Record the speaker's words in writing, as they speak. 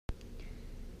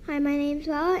Hi, my name's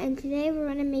Bella, and today we're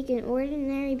going to make an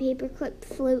ordinary paperclip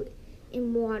float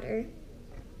in water.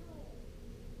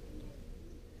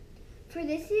 For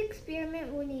this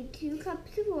experiment, we'll need 2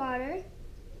 cups of water,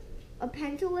 a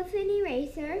pencil with an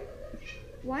eraser,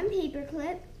 1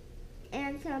 paperclip,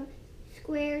 and some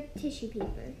square tissue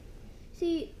paper.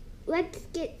 Let's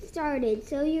get started.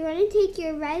 So you're going to take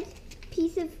your red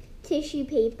piece of tissue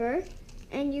paper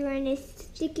and you're going to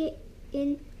stick it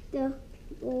in the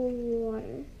bowl of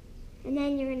water. And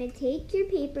then you're going to take your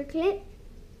paper clip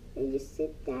and just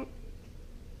sit that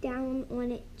down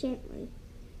on it gently.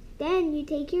 Then you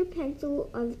take your pencil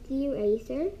of the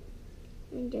eraser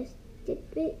and just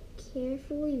dip it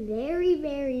carefully, very,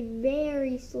 very,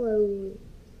 very slowly.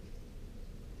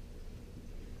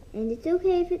 And it's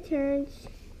okay if it turns.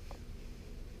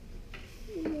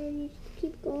 And then you just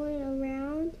keep going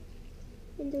around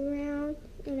and around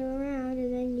and around,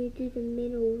 and then you do the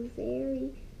middle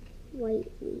very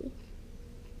lightly.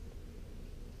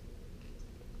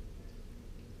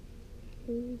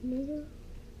 In the middle.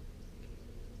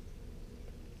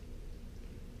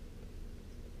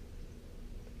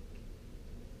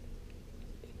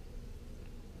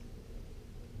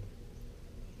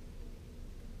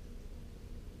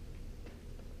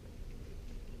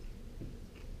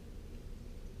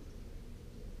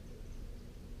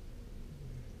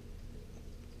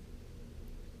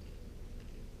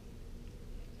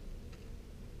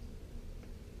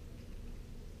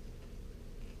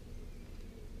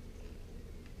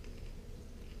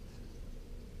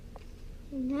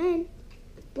 And then,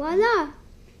 voila!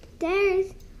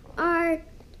 There's our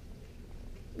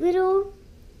little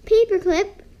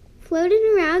paperclip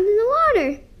floating around in the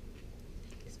water.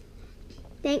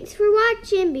 Thanks for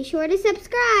watching. Be sure to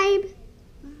subscribe.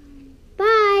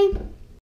 Bye. Bye.